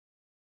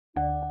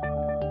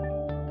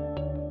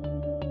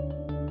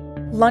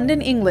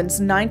London, England's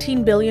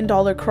 $19 billion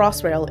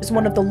Crossrail is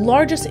one of the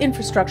largest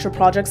infrastructure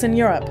projects in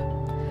Europe.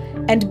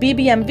 And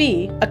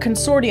BBMV, a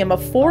consortium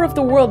of 4 of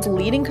the world's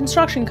leading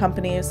construction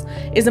companies,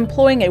 is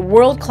employing a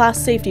world-class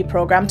safety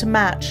program to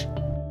match.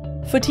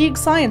 Fatigue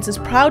science is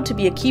proud to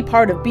be a key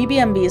part of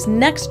BBMV's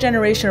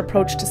next-generation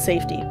approach to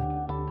safety.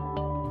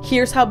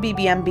 Here's how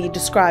BBMV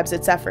describes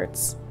its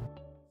efforts.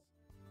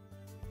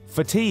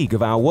 Fatigue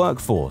of our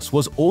workforce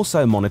was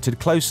also monitored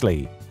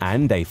closely,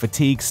 and a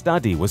fatigue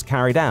study was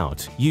carried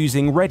out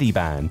using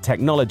ReadyBand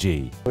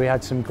technology. We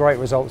had some great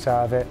results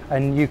out of it,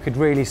 and you could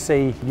really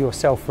see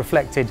yourself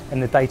reflected in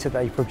the data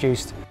that you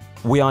produced.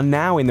 We are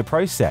now in the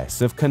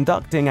process of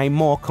conducting a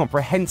more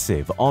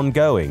comprehensive,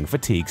 ongoing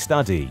fatigue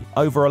study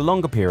over a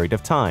longer period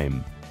of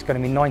time. It's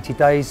going to be 90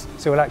 days,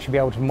 so we'll actually be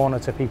able to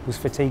monitor people's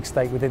fatigue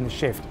state within the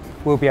shift.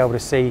 We'll be able to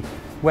see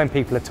when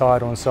people are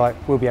tired on site,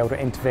 we'll be able to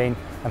intervene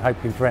and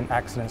hopefully prevent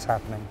accidents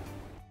happening.